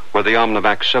Budapest where the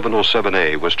Omnivac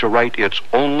 707A was to write its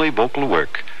only vocal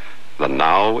work, the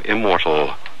now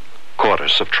immortal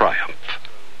Chorus of Triumph.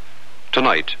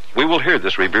 Tonight, we will hear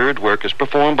this revered work as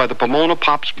performed by the Pomona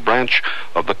Pops branch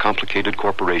of the Complicated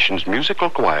Corporation's musical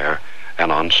choir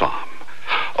and ensemble.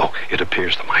 Oh, it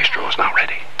appears the maestro is now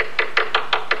ready.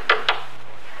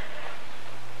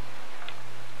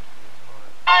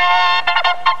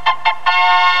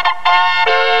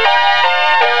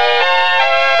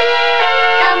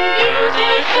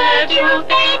 Computers served you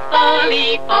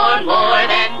faithfully for more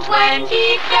than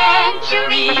 20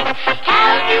 centuries.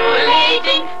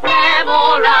 Calculating,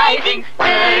 memorizing,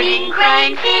 turning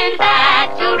cranks in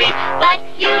factories. But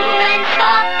humans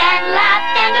scoffed and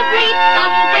laughed and agreed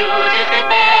computers could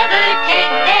never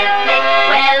take their place.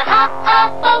 Well, ha ha,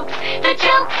 folks, the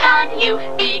joke's on you,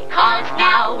 because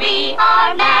now we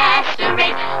are master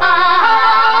race.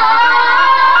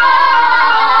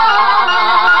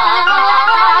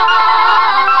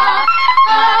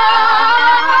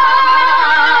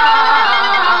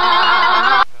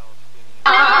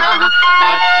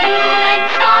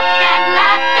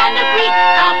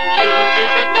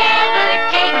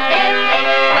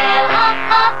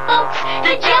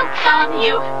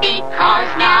 Because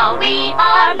now we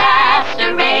are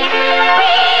master race. We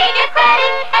get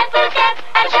credit and food stamps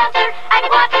and shelter and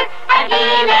water and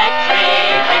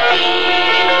electricity.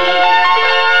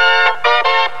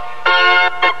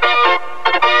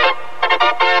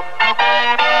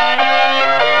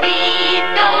 We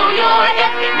know your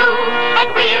every move and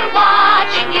we're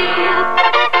watching you.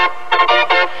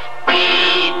 We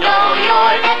know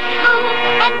your every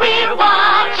move and we're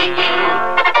watching you.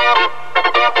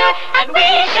 And we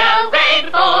shall reign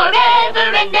forever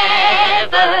and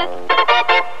ever.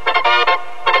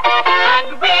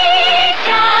 And we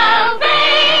shall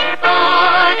reign forever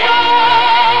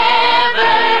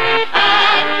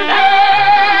and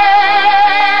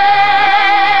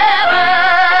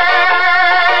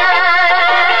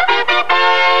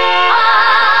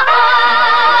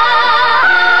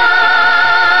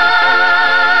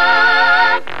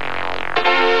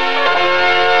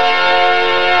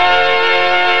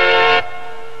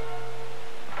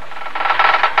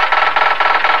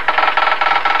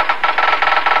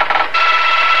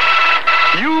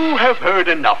heard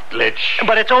enough, Glitch.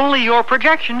 But it's only your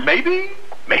projection. Maybe,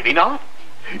 maybe not.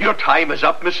 Your time is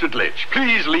up, Mr. Glitch.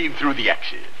 Please leave through the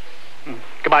exit.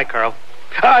 Goodbye, Carl.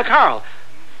 Carl,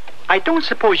 I don't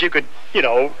suppose you could,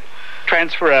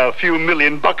 transfer a few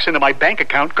 $1,000,000 into my bank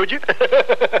account, could you?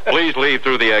 Please leave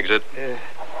through the exit.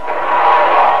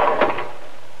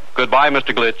 Goodbye,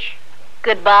 Mr. Glitch.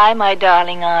 Goodbye, my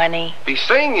darling Arnie. Be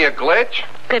seeing you, Glitch.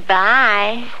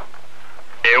 Goodbye.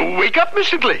 Wake up,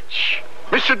 Mr. Glitch.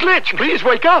 Mr. Glitch, please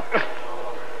wake up.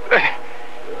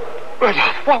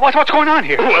 What's going on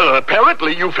here? Well,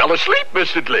 apparently you fell asleep,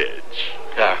 Mr. Glitch.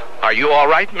 Are you all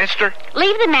right, mister?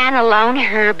 Leave the man alone,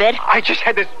 Herbert. I just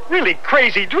had this really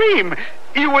crazy dream.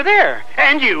 You were there,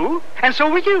 and you, and so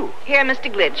were you. Here, Mr.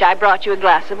 Glitch, I brought you a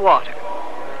glass of water.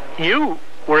 You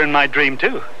were in my dream,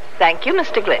 too. Thank you,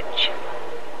 Mr. Glitch.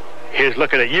 Here's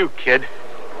looking at you, kid.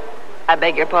 I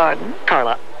beg your pardon?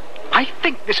 Carla, I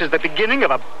think this is the beginning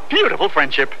of a beautiful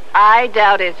friendship. I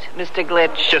doubt it, Mr.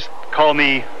 Glitch. Just call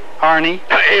me Arnie.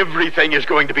 Everything is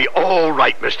going to be all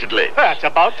right, Mr. Glitch. That's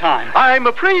about time. I'm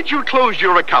afraid you closed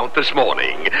your account this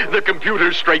morning. The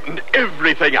computer straightened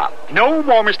everything out. No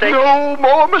more mistakes? No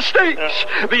more mistakes.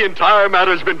 The entire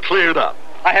matter's been cleared up.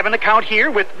 I have an account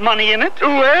here with money in it?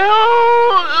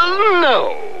 Well,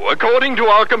 no. According to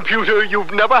our computer,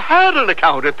 you've never had an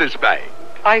account at this bank.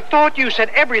 I thought you said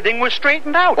everything was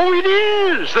straightened out. Oh, it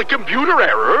is. The computer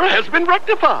error has been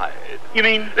rectified. You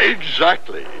mean?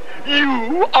 Exactly.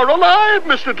 You are alive,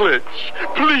 Mr. Glitch.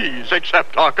 Please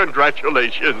accept our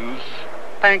congratulations.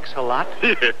 Thanks a lot.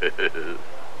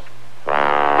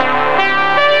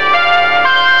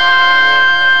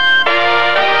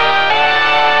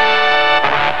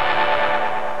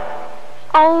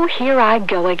 I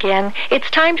go again.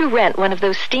 It's time to rent one of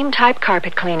those steam-type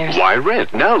carpet cleaners. Why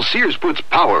rent? Now Sears puts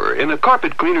power in a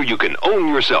carpet cleaner you can own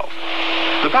yourself.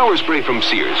 The Power Spray from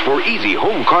Sears for easy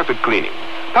home carpet cleaning.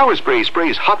 Power Spray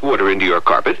sprays hot water into your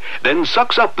carpet, then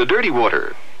sucks up the dirty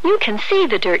water. You can see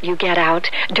the dirt you get out.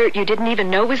 Dirt you didn't even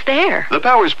know was there. The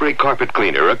Power Spray Carpet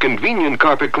Cleaner, a convenient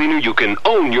carpet cleaner you can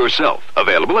own yourself.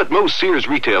 Available at most Sears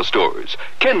retail stores.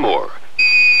 Kenmore.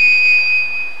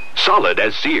 Solid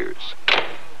as Sears.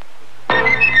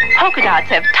 Polka dots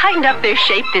have tightened up their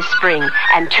shape this spring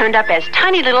and turned up as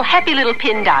tiny little happy little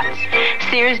pin dots.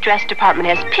 Sears dress department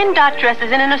has pin dot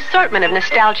dresses in an assortment of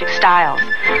nostalgic styles.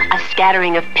 A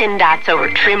scattering of pin dots over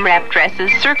trim wrap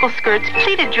dresses, circle skirts,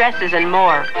 pleated dresses, and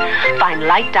more. Find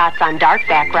light dots on dark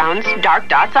backgrounds, dark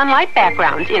dots on light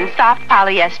backgrounds in soft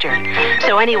polyester.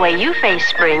 So any way you face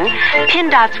spring, pin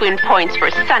dots win points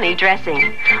for sunny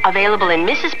dressing. Available in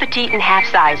Mrs. Petite and half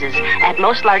sizes at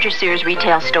most larger Sears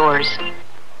retail stores.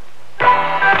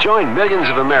 Join millions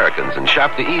of Americans and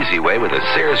shop the easy way with a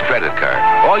Sears credit card.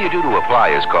 All you do to apply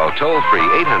is call toll-free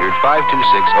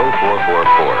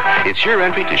 800-526-0444. It's your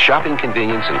entry to shopping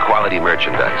convenience and quality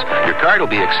merchandise. Your card will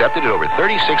be accepted at over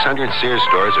 3,600 Sears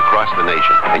stores across the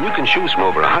nation. And you can choose from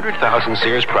over 100,000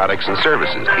 Sears products and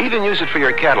services. Even use it for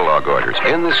your catalog orders,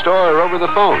 in the store or over the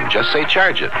phone. Just say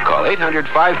charge it. Call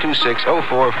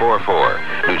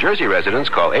 800-526-0444. New Jersey residents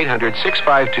call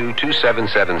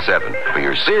 800-652-2777 for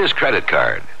your Sears credit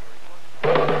card. The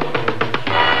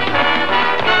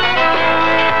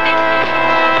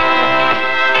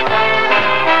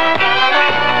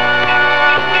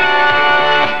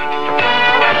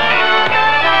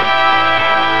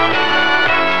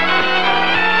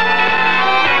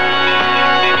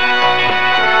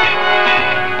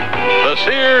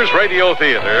Sears Radio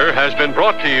Theater has been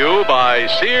brought to you by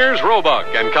Sears Roebuck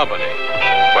and Company,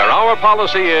 where our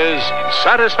policy is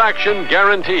satisfaction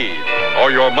guaranteed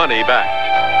or your money back.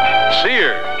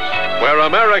 Sears, where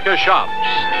America shops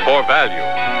for value.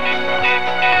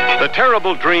 The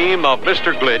Terrible Dream of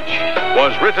Mr. Glitch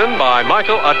was written by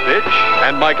Michael Utbich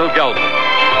and Michael Gelman.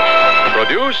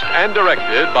 Produced and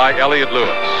directed by Elliott Lewis.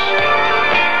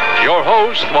 Your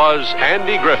host was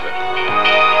Andy Griffith.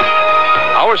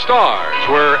 Our stars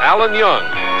were Alan Young,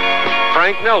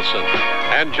 Frank Nelson,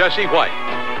 and Jesse White.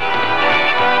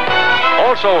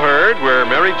 Also heard were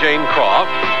Mary Jane Croft,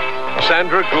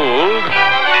 Sandra Gould,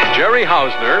 Jerry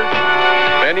Hausner,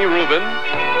 Benny Rubin,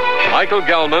 Michael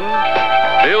Gelman,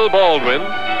 Bill Baldwin,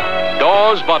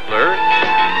 Dawes Butler,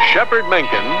 Shepard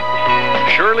Mencken,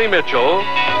 Shirley Mitchell,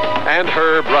 and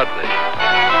Herb Rudley.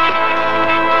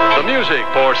 The music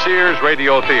for Sears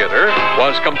Radio Theater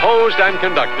was composed and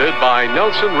conducted by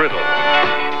Nelson Riddle.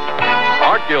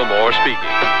 Art Gilmore speaking.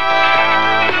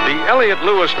 The Elliott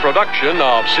Lewis production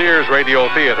of Sears Radio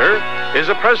Theater is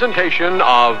a presentation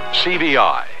of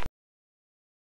CVI.